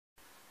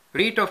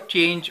Rate of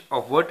change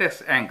of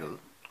vertex angle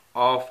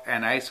of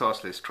an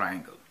isosceles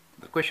triangle.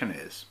 The question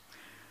is,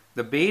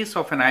 the base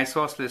of an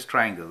isosceles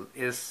triangle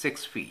is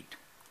 6 feet.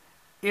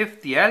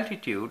 If the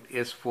altitude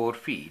is 4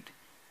 feet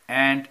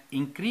and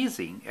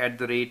increasing at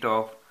the rate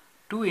of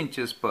 2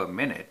 inches per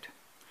minute,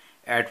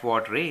 at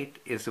what rate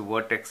is the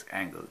vertex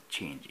angle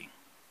changing?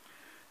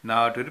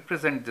 Now, to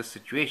represent this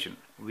situation,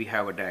 we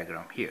have a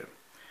diagram here.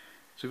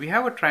 So we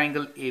have a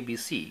triangle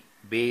ABC,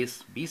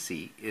 base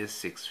BC is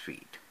 6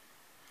 feet.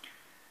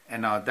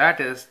 And now that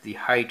is the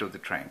height of the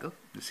triangle.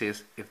 This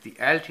says if the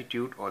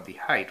altitude or the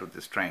height of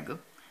this triangle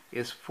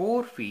is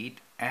 4 feet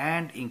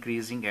and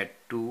increasing at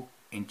 2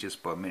 inches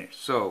per minute.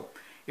 So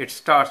it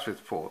starts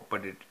with 4,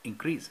 but it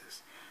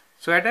increases.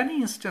 So at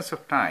any instance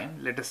of time,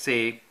 let us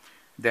say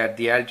that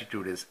the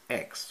altitude is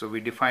x. So we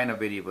define a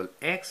variable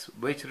x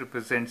which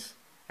represents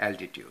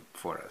altitude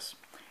for us.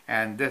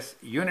 And this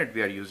unit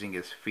we are using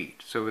is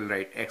feet. So we'll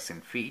write x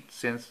in feet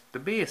since the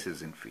base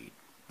is in feet.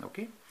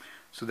 Okay.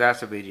 So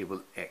that's a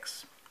variable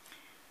x.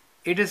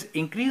 It is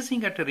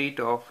increasing at a rate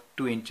of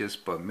 2 inches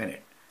per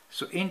minute.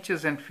 So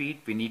inches and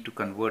feet, we need to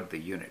convert the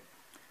unit.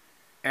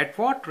 At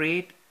what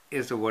rate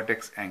is the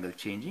vertex angle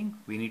changing?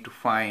 We need to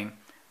find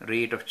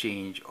rate of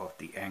change of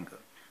the angle.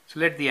 So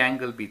let the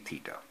angle be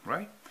theta,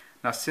 right?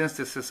 Now since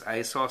this is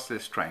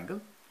isosceles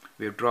triangle,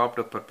 we have dropped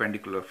a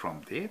perpendicular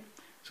from there.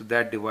 So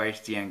that divides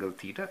the angle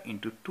theta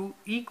into two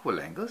equal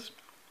angles.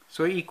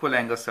 So equal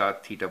angles are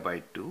theta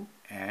by 2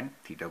 and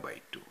theta by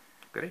 2,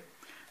 correct?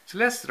 So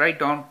let's write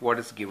down what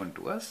is given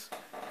to us.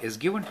 Is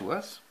given to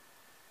us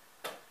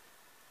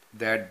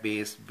that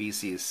base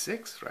BC is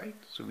 6, right?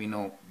 So we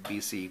know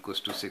BC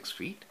equals to 6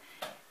 feet.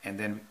 And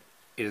then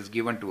it is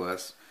given to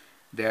us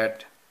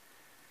that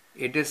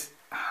it is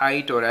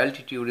height or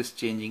altitude is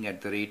changing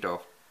at the rate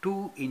of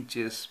 2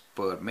 inches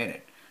per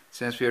minute.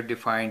 Since we have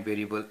defined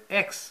variable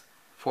x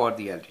for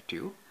the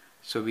altitude,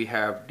 so we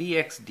have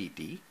dx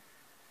dt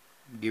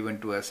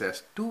given to us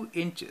as 2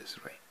 inches,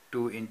 right?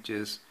 2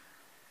 inches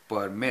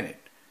per minute.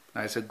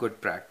 Now it's a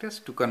good practice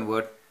to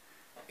convert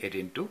it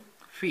into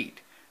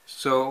feet.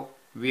 So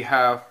we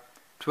have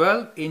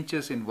 12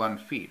 inches in 1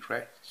 feet,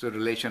 right? So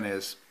relation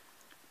is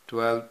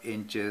 12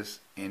 inches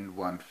in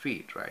 1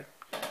 feet, right?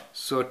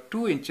 So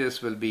 2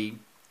 inches will be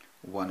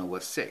 1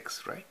 over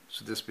 6, right?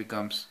 So this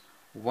becomes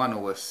 1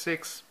 over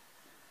 6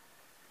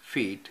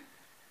 feet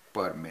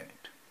per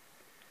minute.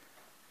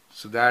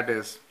 So that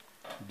is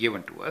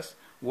given to us.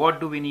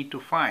 What do we need to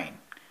find?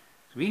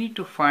 We need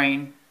to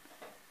find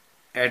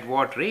at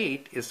what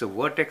rate is the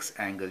vertex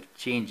angle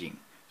changing.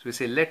 So we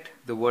say let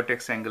the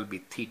vertex angle be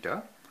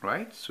theta,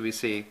 right? So we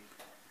say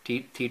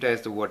theta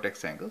is the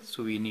vertex angle.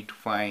 So we need to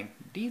find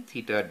d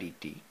theta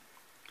dt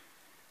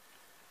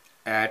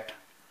at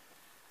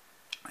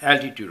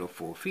altitude of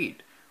 4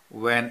 feet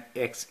when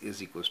x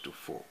is equals to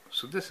 4.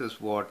 So this is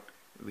what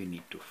we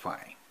need to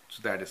find.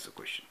 So that is the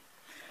question.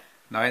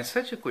 Now in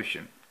such a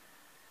question,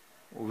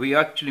 we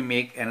actually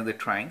make another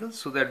triangle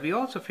so that we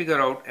also figure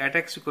out at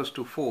x equals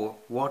to 4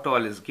 what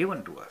all is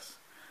given to us.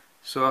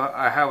 So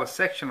I have a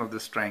section of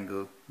this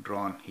triangle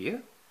drawn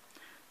here.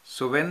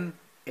 So when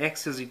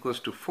x is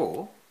equals to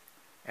 4,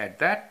 at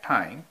that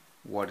time,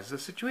 what is the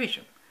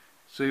situation?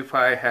 So if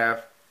I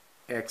have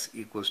x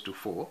equals to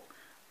 4,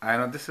 I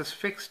know this is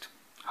fixed.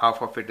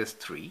 Half of it is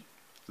 3.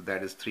 So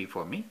that is 3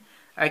 for me.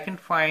 I can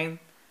find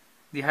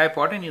the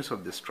hypotenuse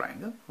of this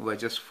triangle,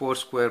 which is 4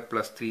 square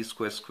plus 3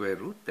 square square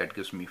root. That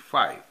gives me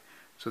 5.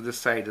 So this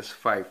side is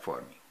 5 for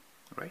me,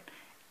 right?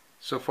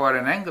 So for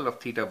an angle of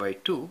theta by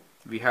 2,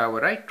 we have a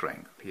right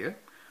triangle here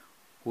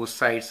whose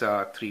sides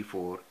are 3,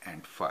 4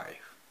 and 5.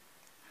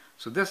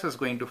 So this is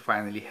going to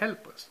finally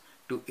help us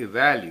to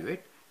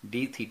evaluate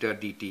d theta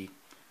dt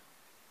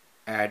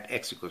at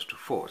x equals to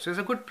 4. So it's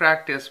a good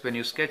practice when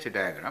you sketch a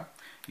diagram.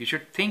 You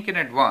should think in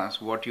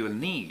advance what you will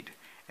need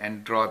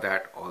and draw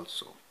that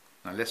also.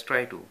 Now let's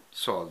try to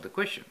solve the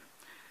question.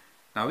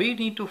 Now we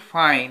need to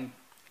find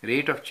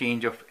rate of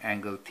change of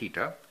angle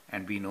theta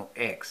and we know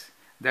x.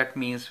 That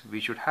means we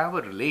should have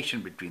a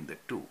relation between the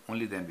two.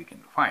 Only then we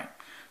can find.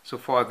 So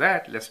for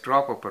that, let's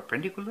drop a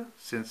perpendicular,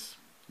 since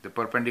the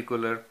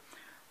perpendicular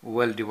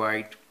will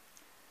divide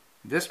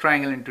this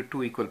triangle into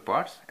two equal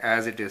parts,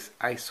 as it is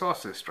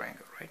isosceles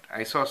triangle, right?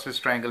 Isosceles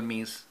triangle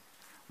means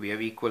we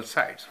have equal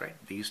sides, right?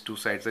 These two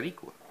sides are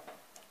equal,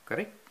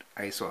 correct?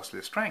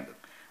 Isosceles triangle.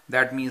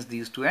 That means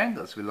these two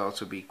angles will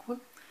also be equal.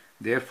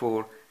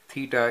 Therefore,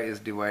 theta is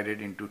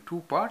divided into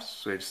two parts,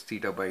 so it's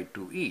theta by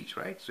 2 each,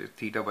 right? So it's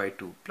theta by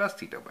 2 plus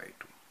theta by 2.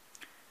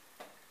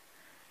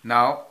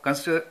 Now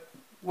consider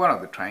one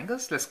of the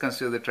triangles. Let's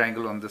consider the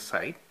triangle on the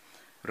side,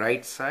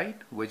 right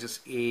side, which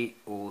is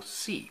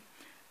AOC.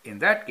 In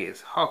that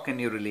case, how can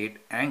you relate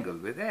angle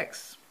with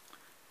x?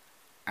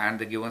 And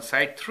the given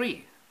side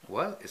 3.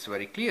 Well, it's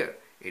very clear.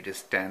 It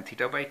is tan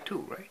theta by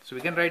 2, right? So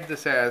we can write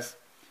this as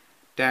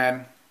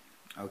tan,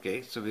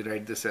 okay, so we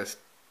write this as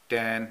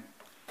tan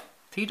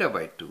theta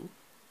by 2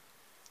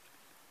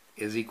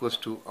 is equals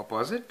to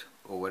opposite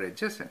over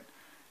adjacent.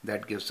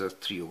 That gives us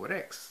 3 over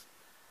x,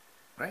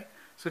 right?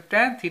 So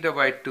tan theta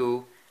by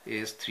 2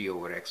 is 3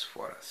 over x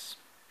for us.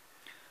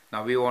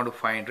 Now we want to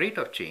find rate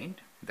of change,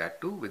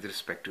 that too with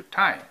respect to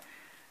time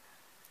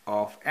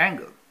of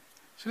angle.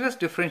 So let's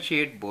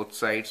differentiate both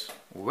sides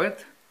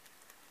with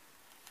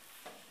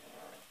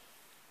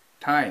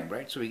time,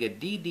 right? So we get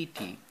d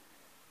dt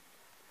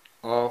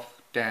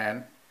of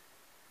tan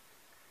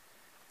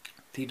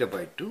theta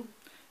by 2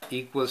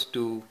 equals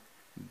to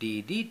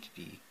d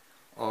dt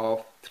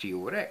of 3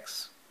 over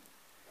x,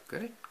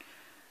 correct?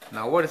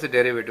 Now what is the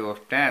derivative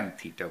of tan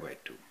theta by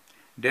 2?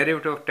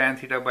 Derivative of tan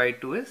theta by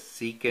 2 is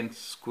secant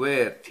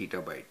square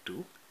theta by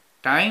 2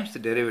 times the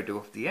derivative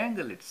of the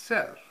angle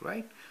itself,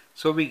 right?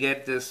 So we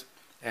get this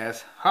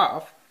as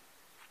half.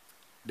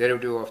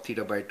 Derivative of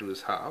theta by 2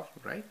 is half,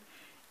 right?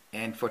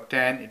 And for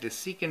tan it is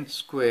secant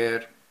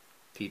square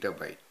theta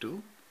by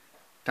 2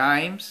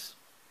 times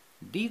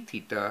d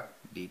theta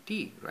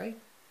dt, right?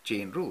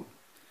 Chain rule,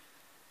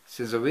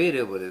 since the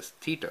variable is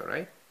theta,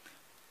 right?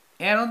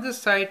 And on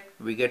this side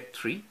we get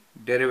 3.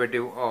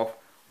 Derivative of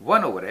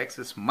 1 over x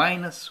is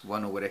minus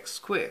 1 over x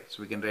squared.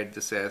 So we can write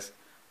this as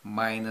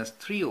minus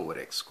 3 over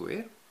x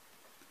squared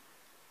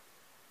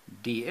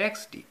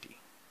dx dt.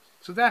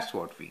 So that's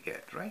what we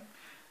get, right?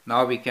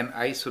 Now we can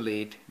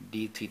isolate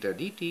d theta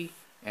dt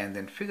and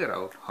then figure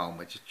out how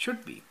much it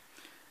should be.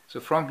 So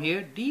from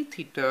here d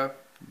theta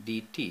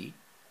dt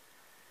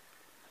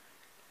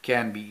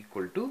can be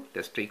equal to,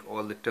 let's take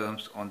all the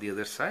terms on the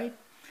other side.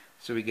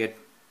 So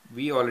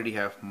we already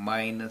have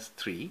minus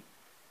 3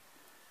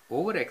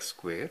 over x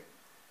squared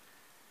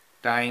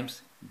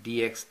times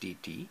dx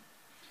dt,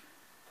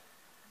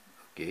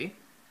 okay,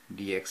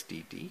 dx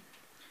dt,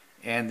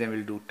 and then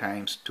we'll do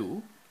times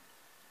 2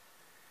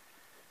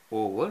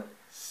 over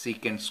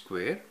secant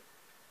square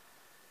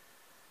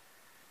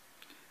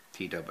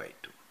theta by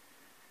 2.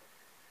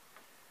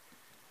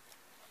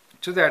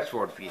 So that's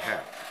what we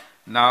have.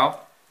 Now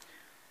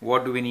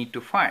what do we need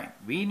to find?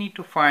 We need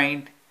to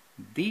find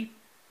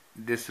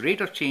this rate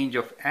of change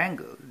of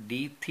angle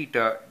d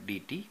theta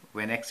dt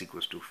when x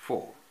equals to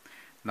 4.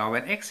 Now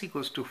when x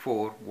equals to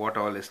 4, what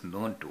all is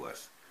known to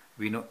us?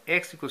 We know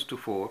x equals to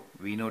 4,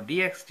 we know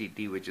dx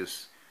dt, which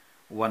is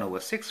 1 over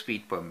 6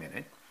 feet per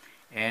minute,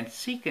 and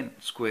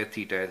secant square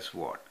theta is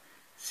what?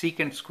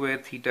 Secant square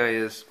theta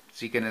is,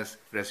 secant is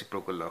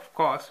reciprocal of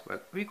cos.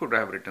 Well, we could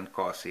have written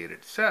cos here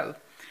itself.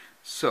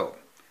 So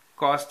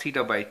cos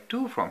theta by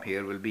 2 from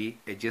here will be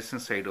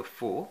adjacent side of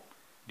 4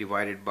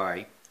 divided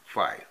by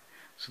 5.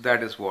 So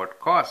that is what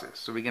cos is.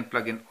 So we can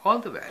plug in all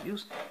the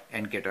values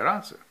and get our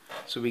answer.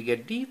 So we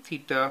get d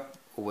theta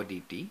over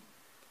dt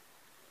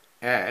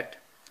at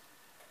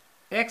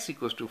x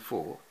equals to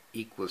 4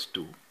 equals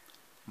to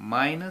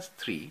minus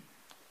 3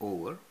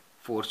 over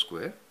 4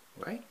 square,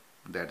 right?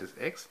 That is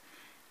x.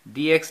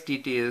 Dx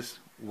dt is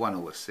 1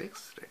 over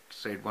 6, right?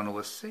 Side 1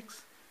 over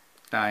 6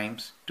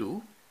 times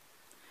 2.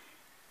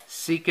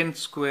 Secant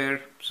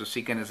square, so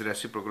secant is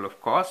reciprocal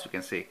of cos. You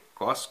can say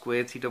cos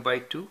square theta by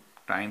 2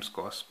 times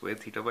cos square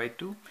theta by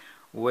 2,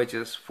 which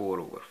is 4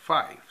 over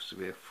 5. So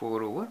we have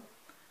 4 over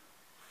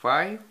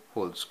 5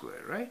 whole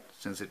square, right?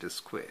 Since it is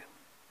square.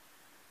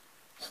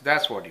 So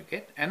that's what you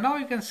get. And now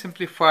you can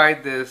simplify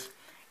this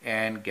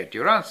and get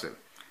your answer.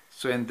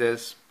 So in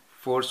this,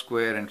 4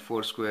 square and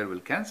 4 square will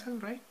cancel,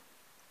 right?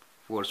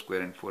 4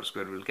 square and 4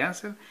 square will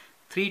cancel.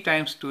 3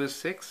 times 2 is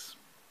 6.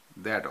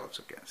 That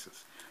also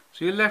cancels.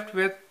 So you're left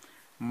with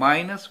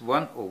minus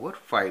 1 over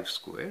 5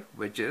 square,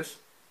 which is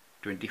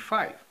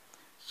 25.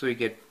 So you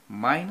get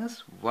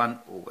minus 1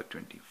 over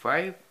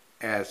 25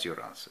 as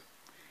your answer.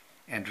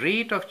 And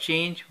rate of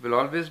change will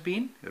always be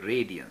in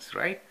radians,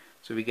 right?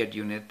 So we get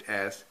unit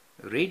as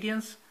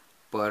radians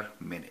per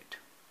minute.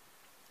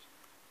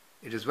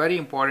 It is very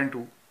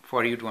important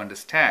for you to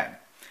understand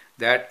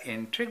that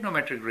in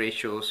trigonometric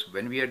ratios,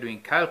 when we are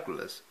doing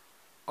calculus,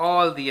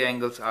 all the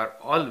angles are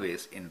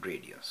always in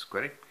radians,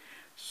 correct?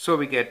 So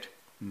we get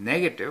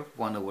negative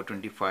 1 over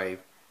 25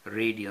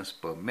 radians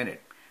per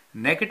minute.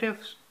 Negative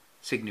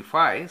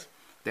signifies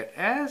that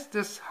as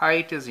this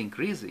height is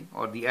increasing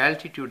or the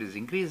altitude is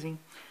increasing,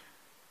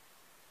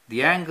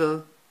 the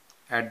angle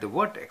at the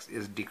vertex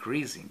is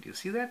decreasing. Do you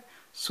see that?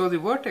 So the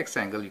vertex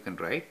angle you can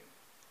write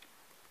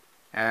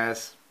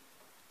as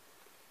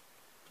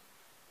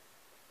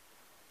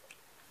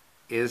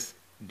is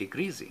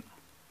decreasing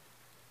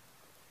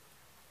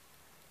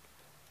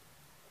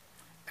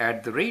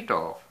at the rate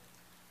of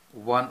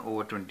 1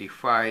 over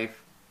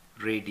 25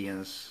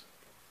 radians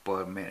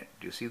per minute.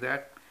 Do you see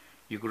that?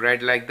 You could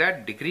write like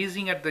that,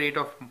 decreasing at the rate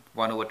of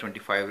 1 over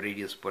 25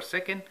 radians per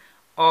second,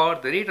 or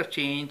the rate of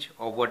change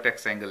of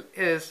vertex angle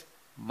is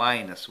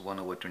minus 1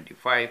 over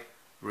 25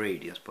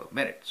 radians per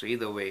minute. So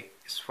either way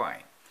is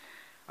fine.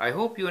 I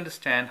hope you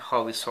understand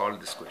how we solve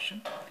this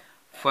question.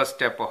 First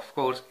step, of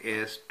course,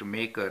 is to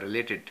make a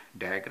related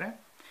diagram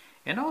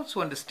and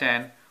also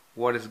understand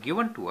what is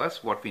given to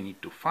us, what we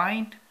need to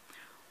find.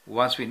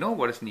 Once we know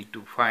what is need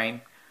to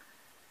find,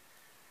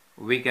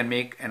 we can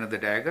make another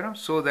diagram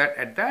so that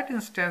at that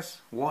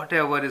instance,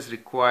 whatever is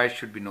required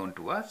should be known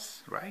to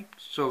us, right?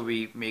 So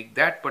we make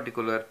that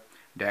particular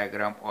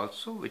diagram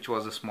also, which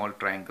was a small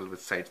triangle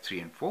with sides 3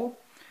 and 4.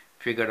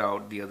 Figured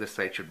out the other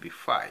side should be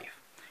 5.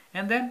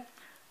 And then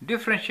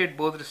differentiate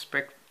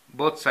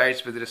both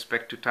sides with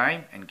respect to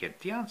time and get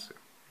the answer.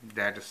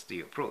 That is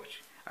the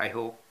approach. I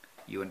hope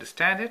you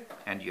understand it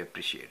and you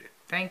appreciate it.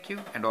 Thank you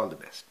and all the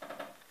best.